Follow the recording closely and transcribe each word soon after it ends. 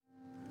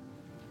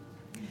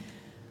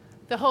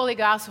The Holy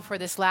Gospel for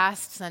this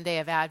last Sunday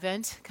of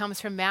Advent comes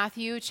from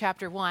Matthew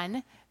chapter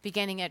 1,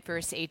 beginning at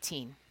verse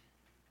 18.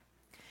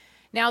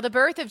 Now the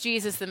birth of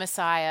Jesus the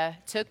Messiah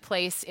took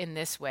place in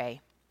this way.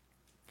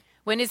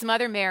 When his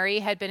mother Mary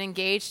had been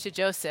engaged to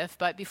Joseph,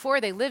 but before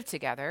they lived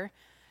together,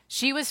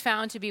 she was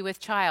found to be with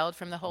child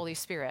from the Holy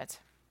Spirit.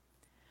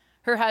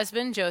 Her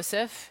husband,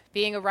 Joseph,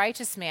 being a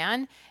righteous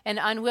man and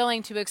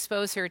unwilling to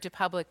expose her to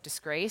public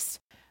disgrace,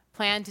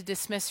 planned to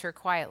dismiss her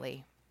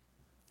quietly.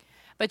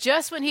 But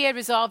just when he had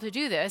resolved to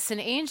do this, an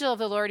angel of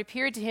the Lord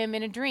appeared to him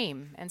in a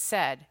dream and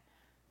said,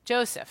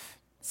 "Joseph,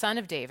 son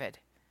of David,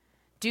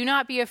 do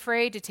not be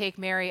afraid to take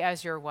Mary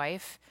as your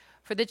wife,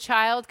 for the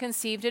child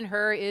conceived in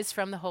her is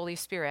from the Holy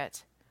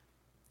Spirit.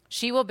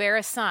 She will bear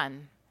a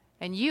son,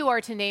 and you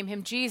are to name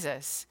him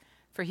Jesus,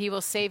 for he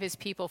will save his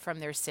people from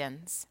their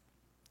sins."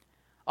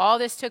 All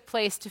this took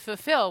place to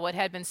fulfill what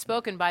had been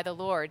spoken by the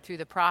Lord through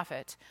the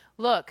prophet.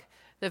 "Look,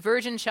 the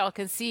virgin shall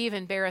conceive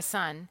and bear a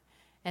son,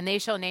 and they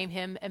shall name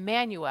him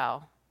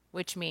Emmanuel,"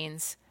 which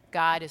means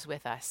God is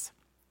with us.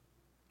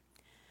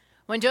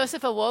 When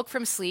Joseph awoke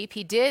from sleep,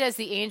 he did as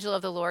the angel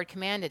of the Lord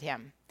commanded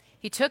him.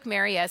 He took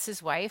Mary as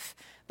his wife,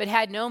 but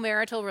had no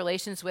marital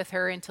relations with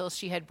her until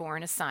she had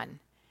borne a son,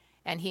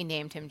 and he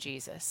named him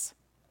Jesus.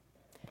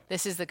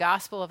 This is the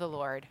gospel of the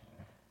Lord.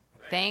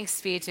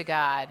 Thanks be to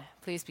God.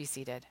 Please be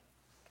seated.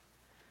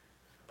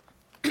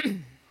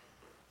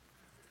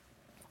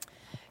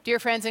 Dear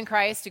friends in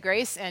Christ,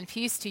 grace and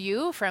peace to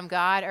you from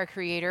God our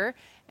Creator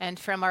and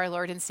from our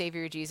Lord and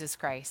Savior Jesus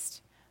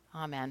Christ.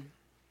 Amen.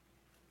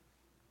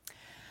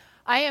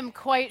 I am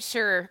quite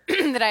sure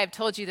that I have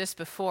told you this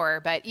before,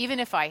 but even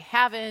if I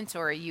haven't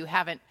or you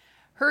haven't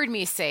heard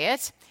me say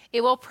it,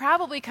 it will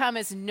probably come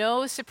as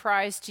no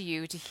surprise to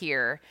you to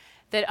hear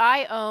that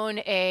I own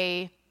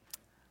a,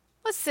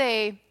 let's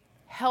say,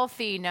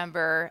 healthy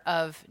number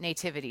of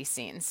nativity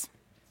scenes.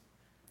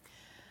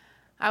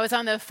 I was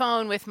on the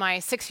phone with my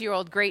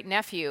 6-year-old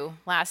great-nephew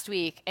last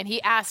week, and he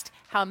asked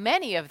how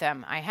many of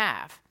them I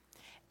have.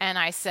 And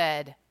I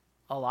said,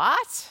 "A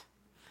lot?"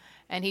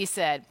 And he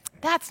said,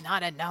 "That's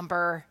not a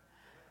number."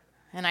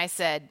 And I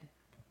said,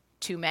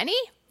 "Too many?"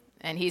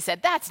 And he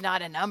said, "That's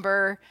not a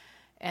number."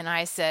 And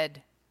I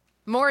said,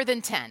 "More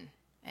than 10."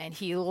 And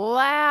he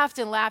laughed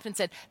and laughed and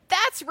said,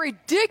 "That's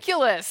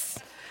ridiculous."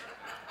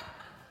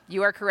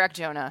 You are correct,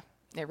 Jonah.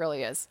 It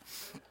really is.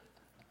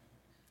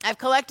 I've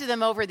collected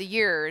them over the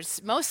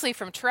years, mostly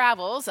from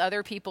travels,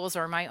 other people's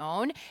or my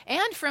own,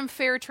 and from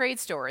fair trade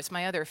stores,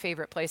 my other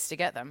favorite place to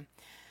get them.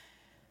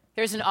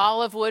 There's an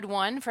olive wood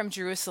one from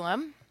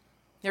Jerusalem.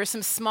 There's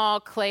some small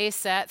clay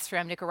sets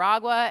from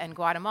Nicaragua and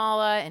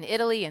Guatemala and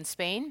Italy and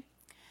Spain.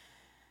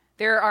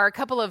 There are a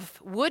couple of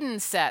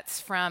wooden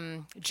sets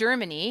from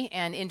Germany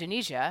and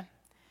Indonesia.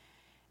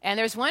 And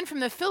there's one from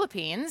the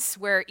Philippines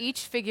where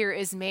each figure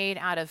is made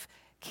out of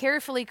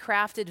carefully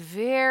crafted,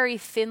 very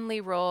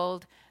thinly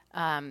rolled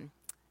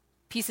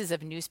pieces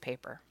of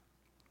newspaper.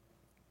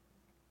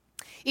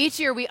 Each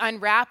year we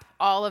unwrap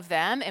all of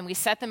them and we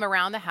set them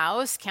around the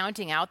house,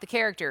 counting out the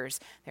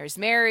characters. There's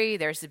Mary,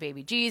 there's the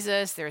baby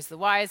Jesus, there's the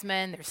wise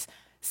men, there's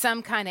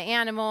some kind of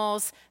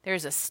animals,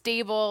 there's a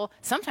stable,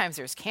 sometimes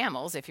there's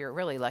camels if you're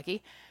really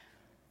lucky.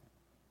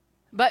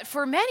 But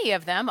for many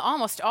of them,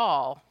 almost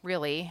all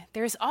really,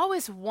 there's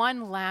always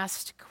one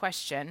last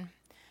question,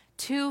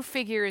 2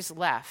 figures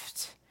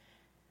left.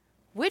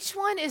 Which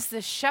one is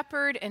the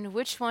shepherd and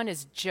which one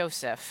is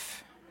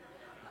Joseph?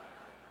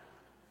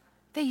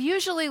 They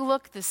usually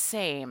look the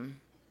same.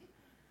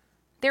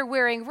 They're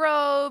wearing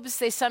robes.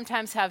 They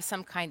sometimes have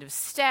some kind of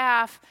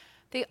staff.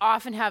 They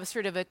often have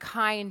sort of a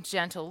kind,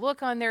 gentle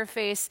look on their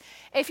face.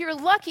 If you're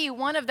lucky,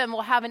 one of them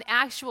will have an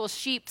actual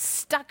sheep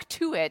stuck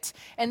to it,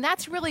 and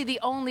that's really the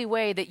only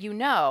way that you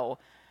know.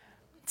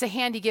 It's a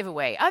handy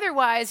giveaway.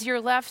 Otherwise, you're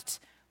left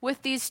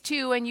with these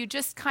 2, and you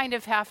just kind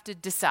of have to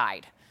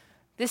decide.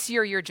 This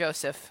year, you're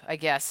Joseph, I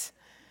guess.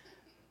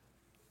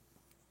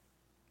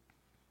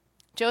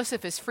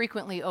 Joseph is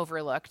frequently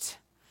overlooked,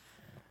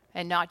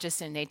 and not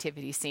just in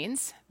nativity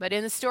scenes, but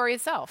in the story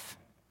itself.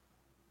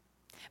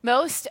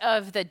 Most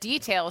of the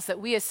details that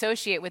we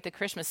associate with the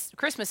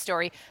Christmas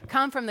story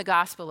come from the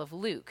Gospel of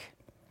Luke.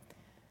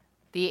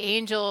 The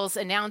angels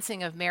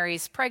announcing of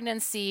Mary's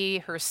pregnancy,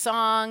 her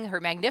song,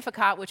 her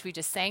Magnificat, which we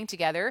just sang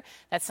together,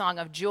 that song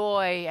of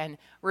joy and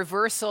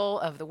reversal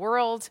of the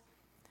world.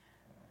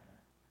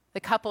 The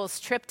couple's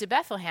trip to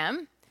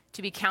Bethlehem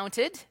to be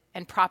counted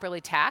and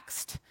properly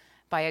taxed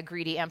by a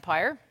greedy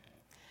empire.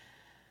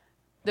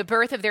 The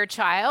birth of their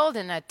child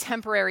in a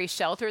temporary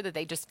shelter that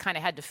they just kind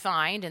of had to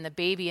find, and the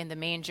baby in the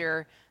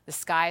manger, the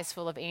skies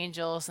full of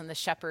angels, and the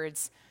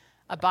shepherds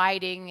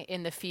abiding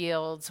in the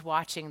fields,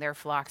 watching their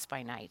flocks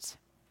by night.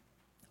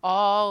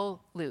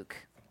 All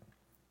Luke.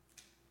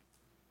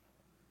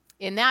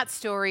 In that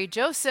story,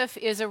 Joseph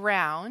is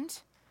around,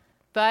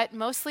 but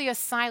mostly a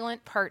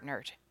silent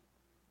partner.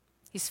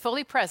 He's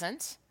fully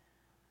present,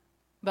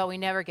 but we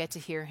never get to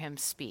hear him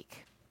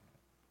speak.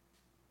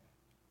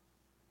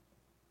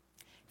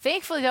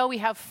 Thankfully, though, we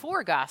have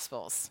 4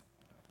 Gospels.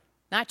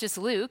 Not just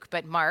Luke,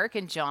 but Mark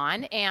and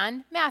John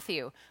and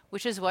Matthew,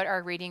 which is what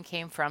our reading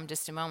came from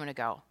just a moment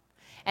ago.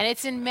 And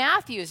it's in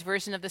Matthew's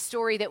version of the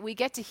story that we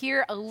get to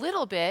hear a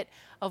little bit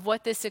of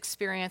what this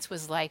experience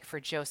was like for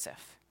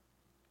Joseph.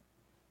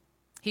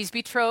 He's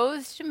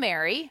betrothed to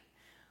Mary,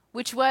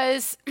 which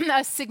was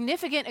a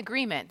significant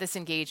agreement, this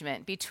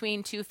engagement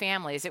between two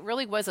families. It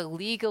really was a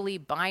legally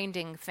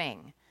binding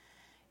thing.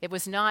 It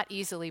was not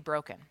easily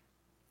broken.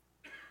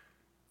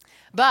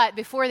 But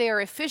before they are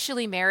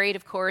officially married,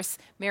 of course,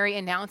 Mary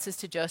announces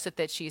to Joseph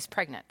that she's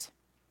pregnant.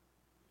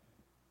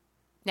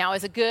 Now,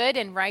 as a good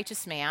and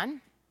righteous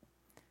man,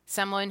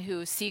 someone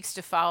who seeks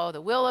to follow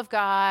the will of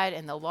God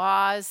and the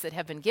laws that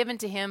have been given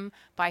to him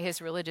by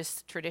his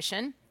religious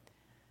tradition,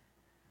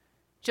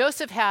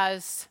 Joseph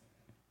has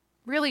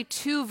really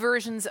two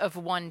versions of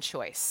one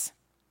choice.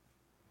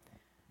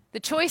 The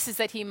choice is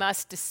that he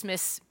must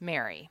dismiss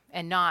Mary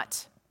and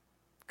not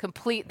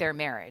complete their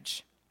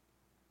marriage.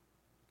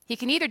 He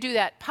can either do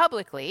that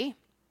publicly,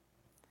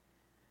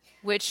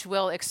 which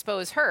will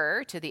expose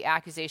her to the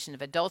accusation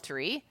of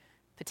adultery,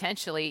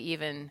 potentially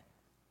even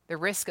the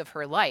risk of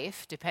her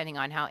life, depending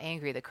on how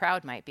angry the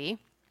crowd might be.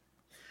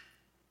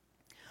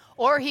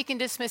 Or he can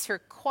dismiss her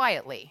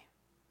quietly,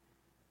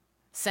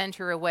 send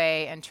her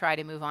away, and try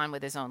to move on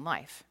with his own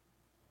life.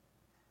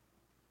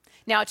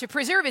 Now, to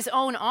preserve his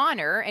own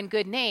honor and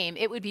good name,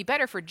 it would be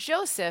better for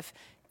Joseph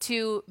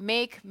to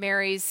make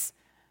Mary's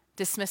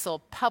dismissal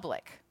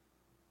public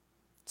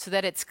so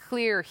that it's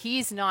clear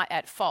he's not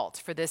at fault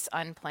for this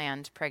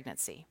unplanned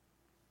pregnancy.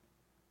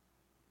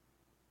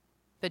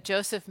 But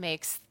Joseph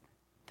makes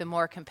the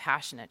more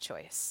compassionate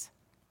choice.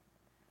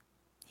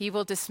 He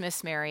will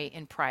dismiss Mary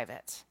in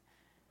private.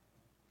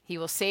 He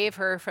will save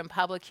her from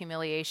public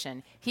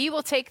humiliation. He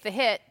will take the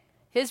hit.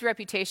 His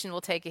reputation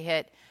will take a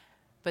hit,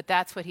 but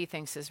that's what he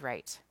thinks is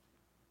right.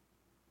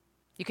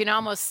 You can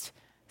almost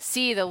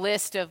see the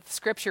list of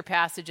scripture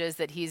passages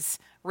that he's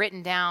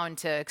written down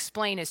to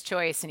explain his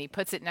choice, and he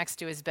puts it next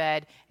to his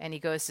bed, and he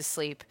goes to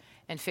sleep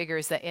and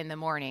figures that in the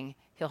morning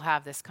he'll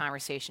have this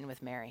conversation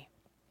with Mary.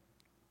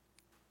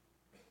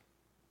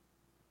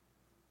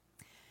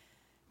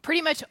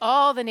 Pretty much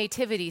all the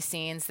nativity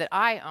scenes that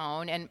I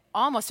own, and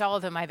almost all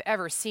of them I've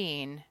ever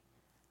seen,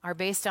 are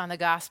based on the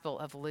Gospel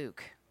of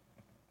Luke.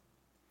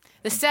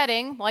 The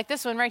setting, like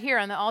this one right here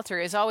on the altar,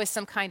 is always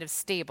some kind of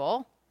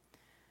stable.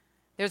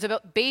 There's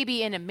a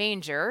baby in a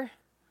manger.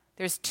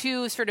 There's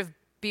two sort of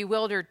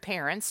bewildered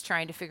parents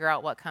trying to figure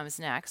out what comes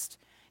next,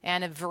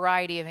 and a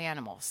variety of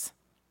animals.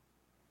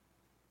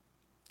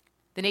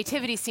 The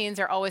nativity scenes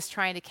are always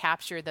trying to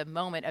capture the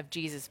moment of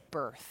Jesus'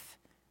 birth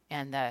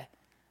and the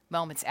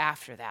moments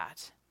after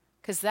that,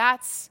 because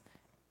that's,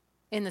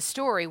 in the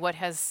story, what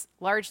has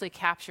largely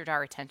captured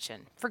our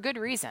attention, for good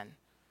reason.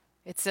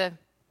 It's a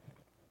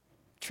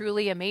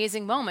truly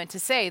amazing moment to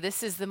say,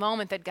 this is the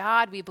moment that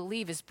God, we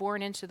believe, is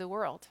born into the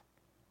world.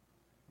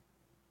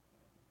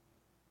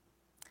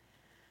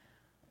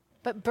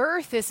 But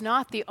birth is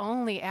not the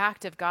only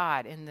act of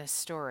God in this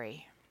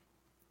story.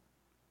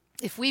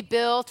 If we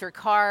built or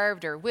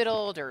carved or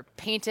whittled or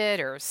painted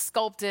or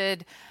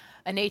sculpted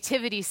a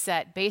nativity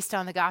set based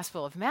on the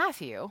Gospel of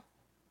Matthew,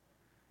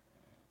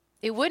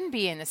 it wouldn't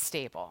be in a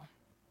stable.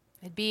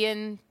 It'd be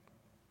in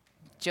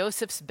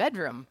Joseph's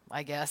bedroom,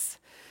 I guess.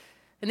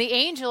 And the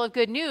angel of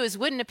good news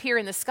wouldn't appear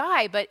in the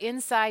sky, but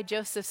inside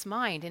Joseph's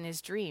mind in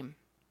his dream.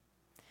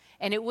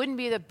 And it wouldn't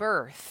be the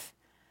birth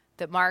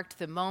that marked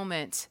the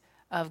moment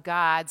of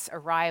God's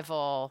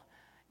arrival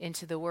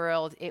into the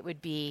world. It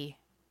would be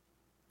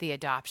the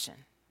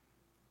adoption.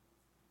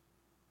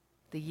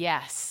 The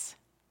yes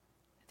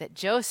that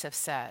Joseph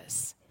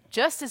says,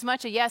 just as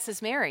much a yes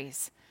as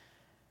Mary's.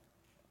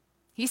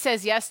 He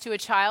says yes to a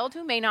child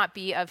who may not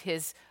be of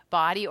his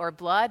body or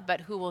blood,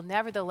 but who will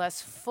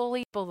nevertheless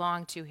fully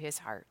belong to his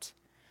heart.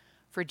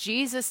 For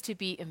Jesus to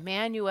be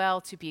Emmanuel,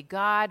 to be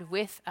God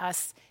with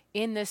us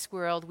in this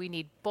world, we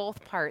need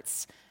both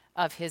parts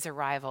of his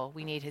arrival.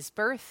 We need his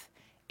birth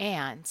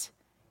and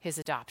his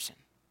adoption.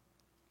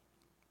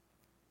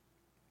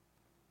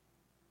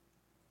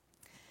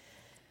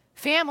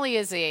 Family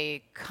is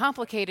a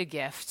complicated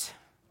gift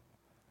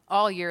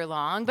all year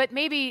long, but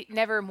maybe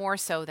never more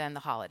so than the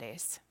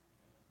holidays.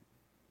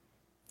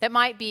 That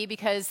might be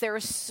because there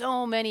are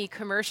so many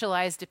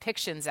commercialized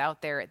depictions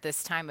out there at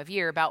this time of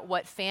year about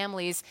what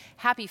families,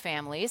 happy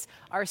families,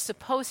 are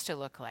supposed to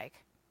look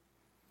like.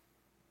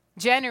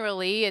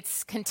 Generally,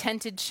 it's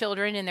contented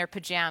children in their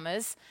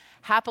pajamas,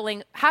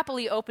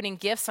 happily opening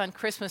gifts on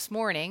Christmas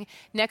morning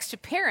next to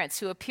parents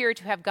who appear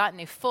to have gotten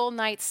a full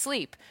night's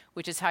sleep,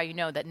 which is how you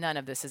know that none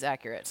of this is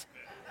accurate.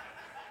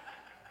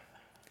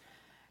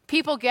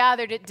 People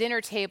gathered at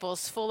dinner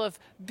tables full of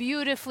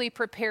beautifully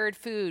prepared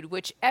food,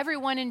 which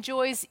everyone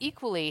enjoys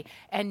equally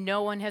and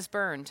no one has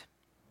burned.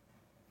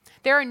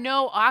 There are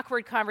no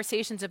awkward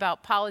conversations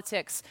about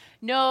politics,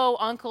 no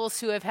uncles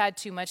who have had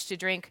too much to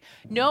drink,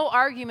 no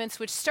arguments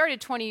which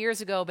started 20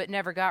 years ago but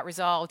never got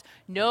resolved,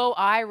 no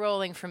eye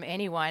rolling from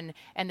anyone,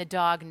 and the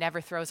dog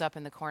never throws up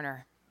in the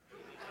corner.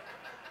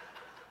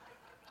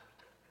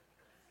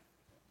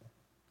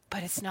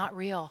 But it's not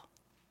real.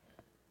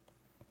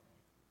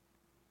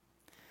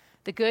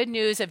 The good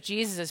news of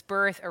Jesus'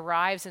 birth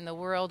arrives in the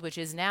world, which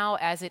is now,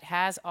 as it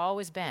has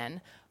always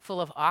been,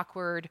 full of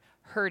awkward,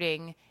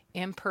 hurting,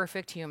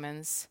 imperfect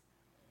humans,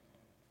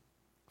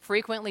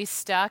 frequently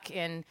stuck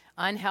in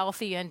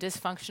unhealthy and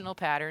dysfunctional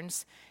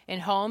patterns,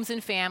 in homes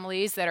and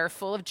families that are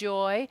full of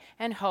joy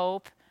and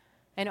hope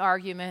and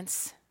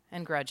arguments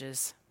and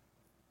grudges.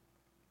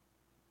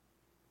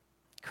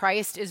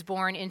 Christ is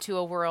born into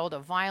a world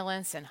of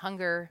violence and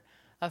hunger,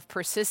 of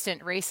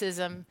persistent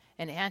racism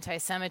and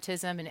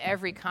anti-Semitism and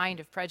every kind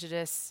of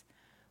prejudice,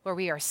 where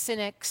we are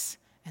cynics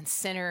and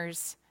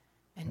sinners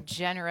and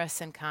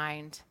generous and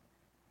kind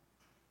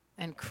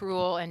and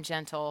cruel and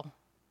gentle,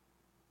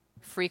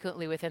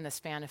 frequently within the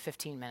span of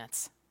 15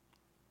 minutes.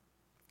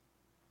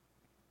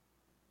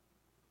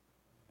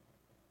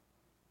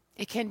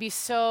 It can be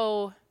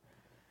so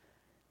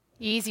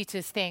easy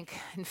to think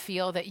and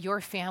feel that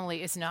your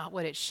family is not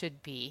what it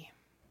should be,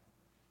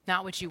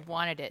 not what you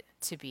wanted it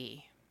to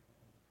be,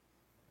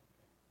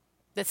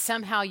 that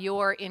somehow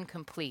you're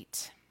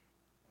incomplete,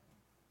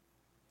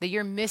 that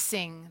you're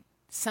missing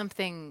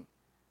something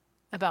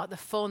about the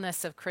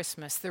fullness of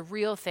Christmas, the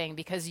real thing,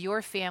 because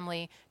your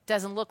family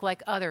doesn't look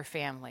like other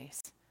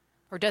families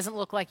or doesn't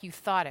look like you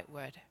thought it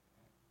would.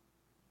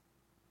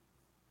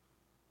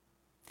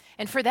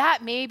 And for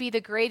that, maybe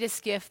the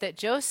greatest gift that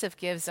Joseph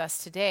gives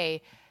us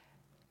today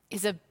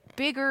is a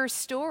bigger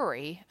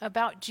story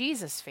about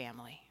Jesus'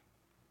 family.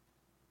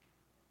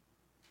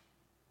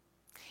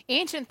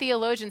 Ancient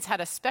theologians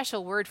had a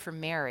special word for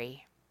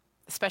Mary,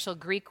 a special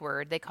Greek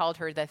word. They called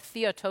her the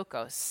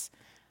Theotokos,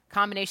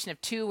 combination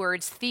of two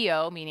words,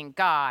 theo, meaning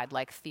God,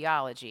 like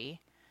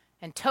theology,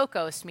 and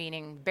tokos,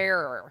 meaning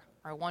bearer,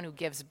 or one who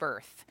gives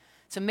birth.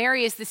 So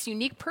Mary is this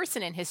unique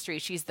person in history.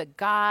 She's the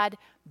God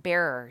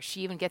bearer.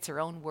 She even gets her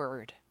own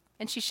word,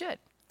 and she should.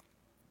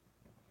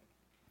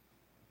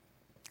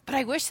 But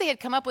I wish they had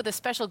come up with a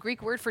special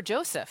Greek word for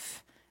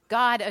Joseph,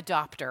 God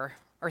adopter,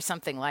 or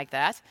something like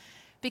that,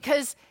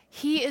 because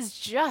he is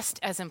just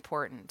as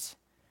important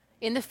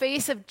in the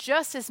face of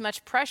just as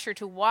much pressure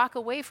to walk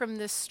away from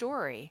this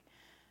story.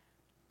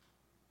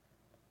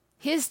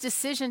 His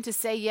decision to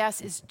say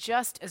yes is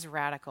just as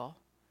radical.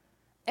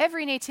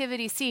 Every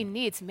nativity scene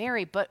needs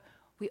Mary, but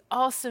we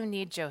also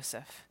need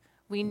Joseph.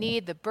 We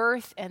need the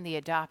birth and the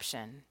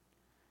adoption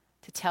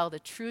to tell the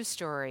true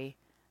story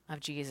of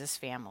Jesus'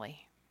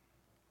 family.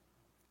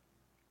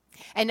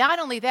 And not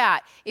only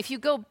that, if you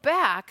go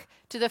back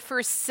to the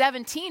first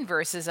 17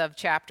 verses of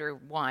chapter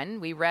 1,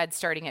 we read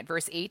starting at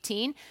verse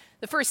 18,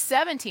 the first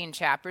 17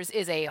 chapters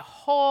is a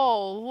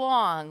whole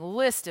long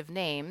list of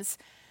names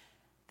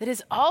that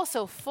is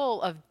also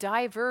full of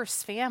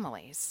diverse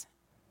families.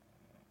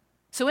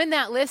 So in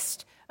that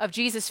list of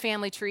Jesus'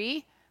 family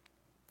tree,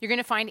 you're going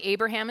to find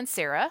Abraham and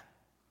Sarah,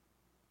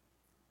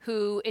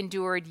 who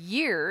endured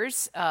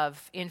years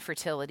of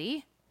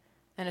infertility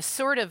and a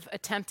sort of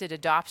attempted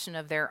adoption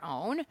of their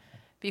own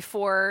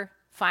before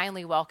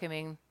finally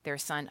welcoming their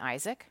son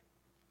Isaac.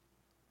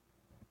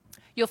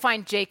 You'll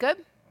find Jacob,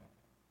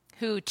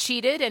 who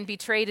cheated and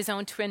betrayed his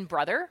own twin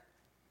brother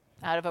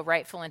out of a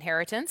rightful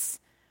inheritance,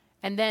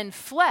 and then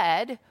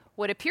fled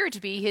what appeared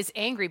to be his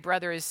angry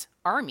brother's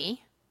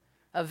army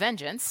of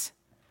vengeance,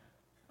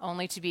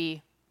 only to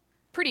be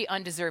pretty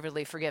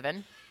undeservedly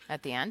forgiven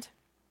at the end.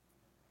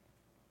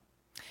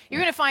 You're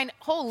going to find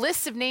whole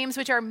lists of names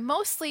which are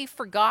mostly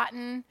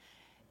forgotten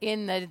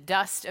in the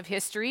dust of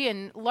history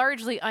and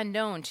largely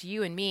unknown to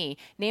you and me.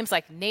 Names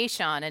like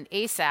Nahshon and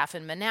Asaph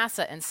and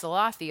Manasseh and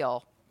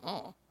Salathiel.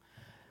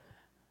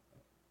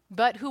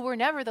 But who were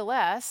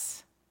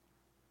nevertheless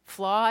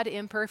flawed,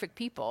 imperfect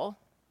people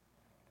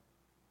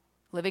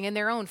living in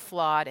their own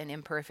flawed and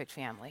imperfect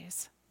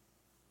families.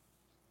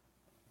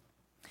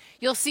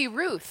 You'll see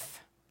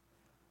Ruth,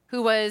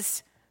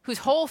 whose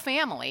whole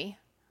family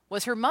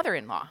was her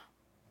mother-in-law.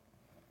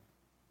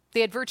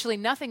 They had virtually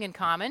nothing in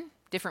common,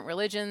 different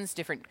religions,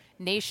 different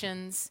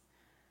nations.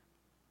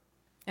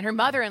 And her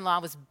mother-in-law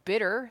was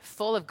bitter,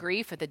 full of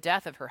grief at the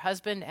death of her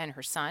husband and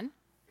her son.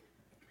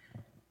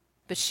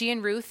 But she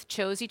and Ruth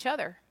chose each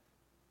other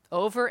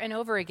over and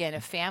over again,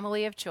 a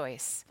family of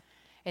choice.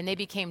 And they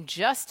became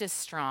just as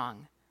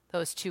strong,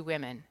 those two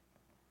women,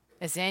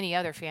 as any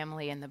other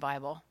family in the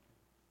Bible.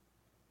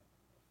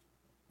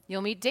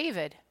 You'll meet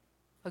David,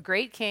 a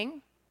great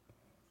king,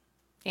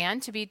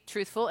 and, to be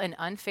truthful, an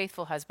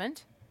unfaithful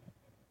husband,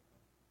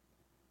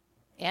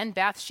 and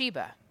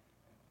Bathsheba,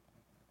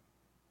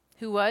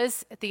 who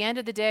was, at the end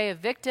of the day, a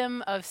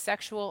victim of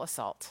sexual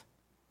assault,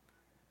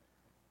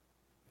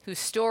 whose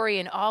story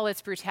in all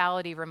its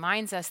brutality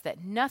reminds us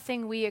that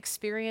nothing we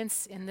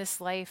experience in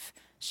this life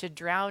should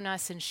drown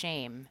us in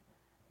shame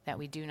that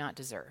we do not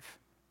deserve.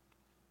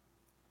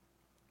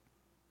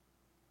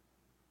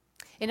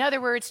 In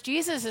other words,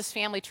 Jesus'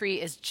 family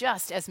tree is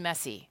just as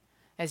messy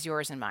as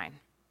yours and mine.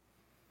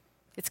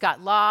 It's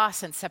got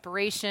loss and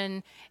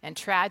separation and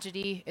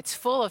tragedy. It's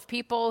full of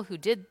people who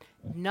did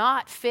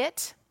not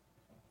fit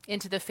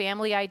into the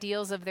family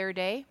ideals of their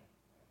day,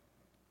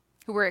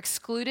 who were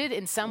excluded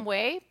in some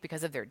way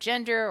because of their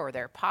gender or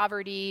their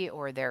poverty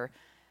or their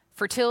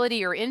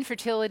fertility or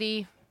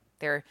infertility,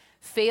 their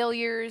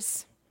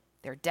failures,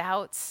 their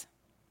doubts.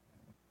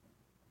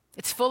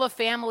 It's full of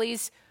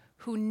families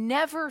who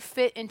never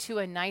fit into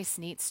a nice,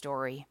 neat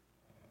story,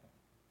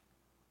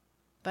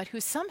 but who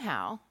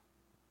somehow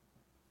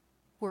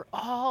were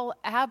all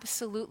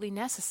absolutely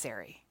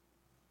necessary,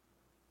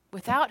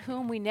 without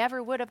whom we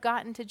never would have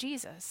gotten to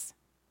Jesus.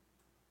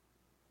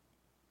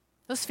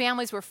 Those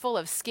families were full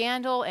of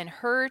scandal and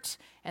hurt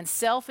and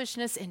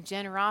selfishness and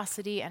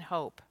generosity and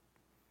hope.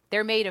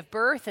 They're made of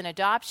birth and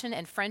adoption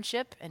and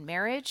friendship and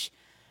marriage.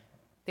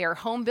 They are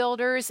home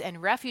builders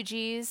and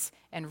refugees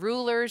and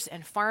rulers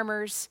and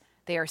farmers.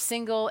 They are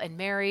single and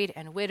married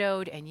and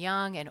widowed and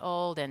young and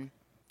old and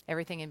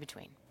everything in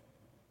between.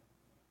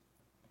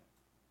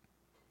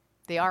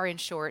 They are, in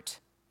short,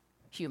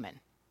 human.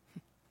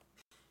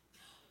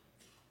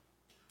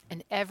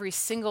 And every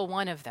single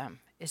one of them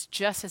is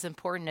just as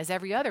important as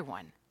every other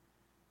one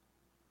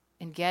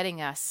in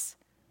getting us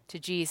to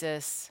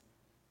Jesus,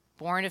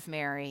 born of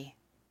Mary,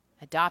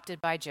 adopted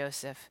by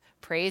Joseph,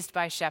 praised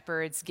by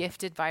shepherds,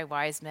 gifted by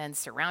wise men,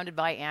 surrounded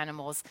by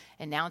animals,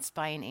 announced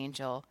by an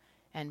angel,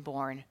 and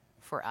born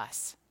for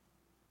us.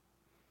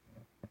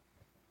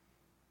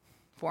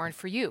 Born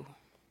for you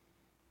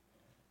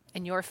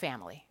and your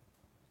family.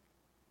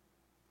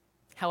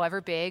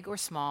 However big or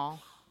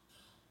small,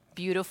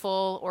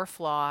 beautiful or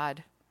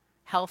flawed,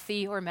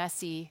 healthy or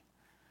messy,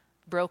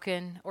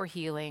 broken or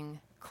healing,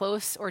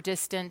 close or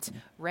distant,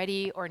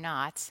 ready or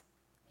not,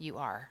 you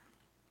are.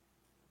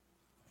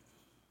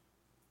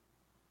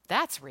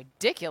 That's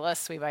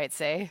ridiculous, we might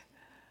say,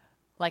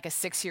 like a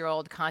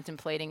 6-year-old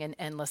contemplating an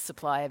endless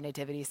supply of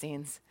nativity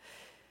scenes.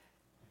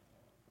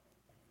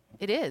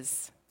 It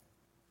is.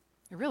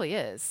 It really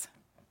is.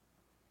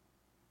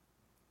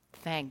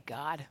 Thank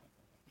God.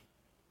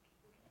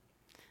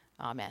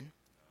 Amen.